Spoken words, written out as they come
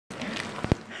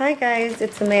Hi guys,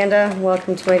 it's Amanda.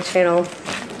 Welcome to my channel.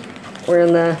 We're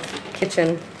in the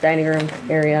kitchen, dining room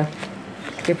area.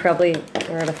 You probably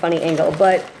are at a funny angle,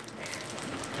 but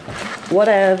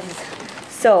whatevs.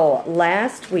 So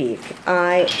last week,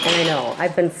 I know,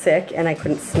 I've been sick and I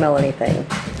couldn't smell anything.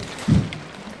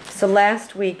 So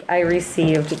last week I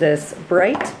received this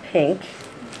bright pink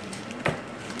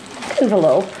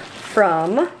envelope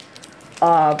from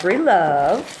Aubrey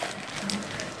Love.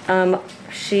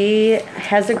 She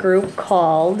has a group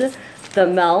called The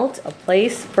Melt, a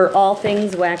place for all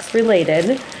things wax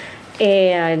related,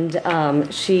 and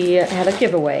she had a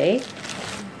giveaway.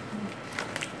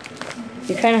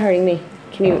 You're kind of hurting me.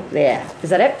 Can you, yeah, is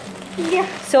that it? Yeah.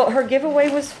 So her giveaway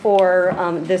was for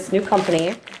this new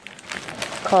company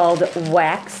called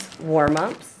Wax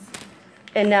Warm-Ups,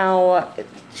 and now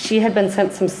she had been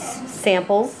sent some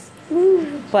samples.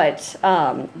 But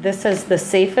this is the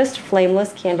safest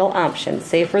flameless candle option,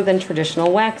 safer than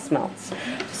traditional wax melts.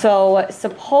 So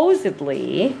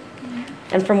supposedly,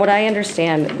 and from what I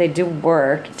understand, they do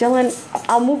work. Dylan,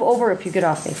 I'll move over if you get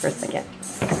off me for a second.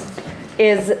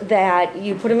 Is that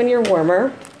you put them in your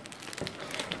warmer,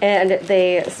 and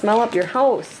they smell up your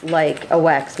house like a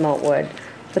wax melt would,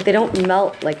 but they don't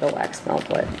melt like a wax melt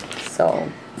would. So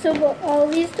will all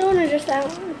these doing or just that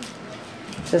one?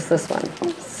 Just this one.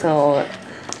 So,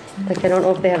 like, I don't know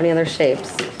if they have any other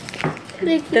shapes.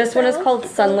 This one is called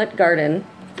Sunlit Garden.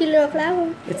 Cute little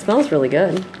flower. It smells really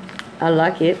good. I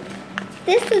like it.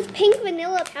 This is pink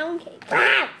vanilla pound cake.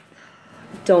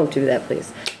 Don't do that,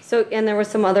 please. So, and there was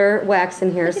some other wax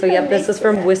in here. So, yep, this is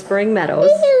from Whispering Meadows.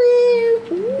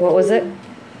 What was it?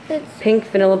 It's pink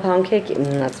vanilla pound cake.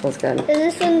 That smells good. And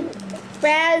this one,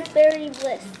 raspberry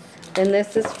bliss. And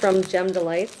this is from Gem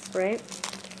Delights, right?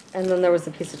 And then there was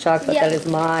a piece of chocolate that is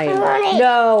mine. I want it.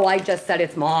 No, I just said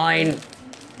it's mine.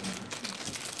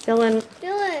 Dylan.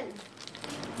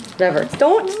 Whatever.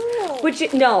 Don't. No. Would you?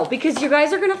 No, because you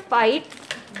guys are gonna fight.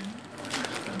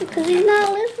 Because he's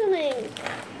not listening.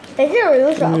 Is it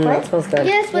real chocolate? That smells good.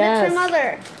 Yes, but it's for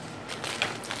Mother.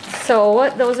 So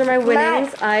those are my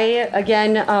winnings. I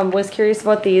again was curious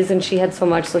about these, and she had so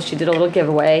much, so she did a little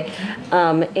giveaway.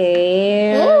 And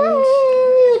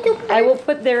I will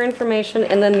put their information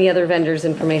and then the other vendors'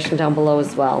 information down below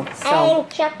as well. So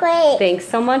chocolate. thanks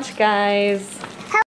so much, guys.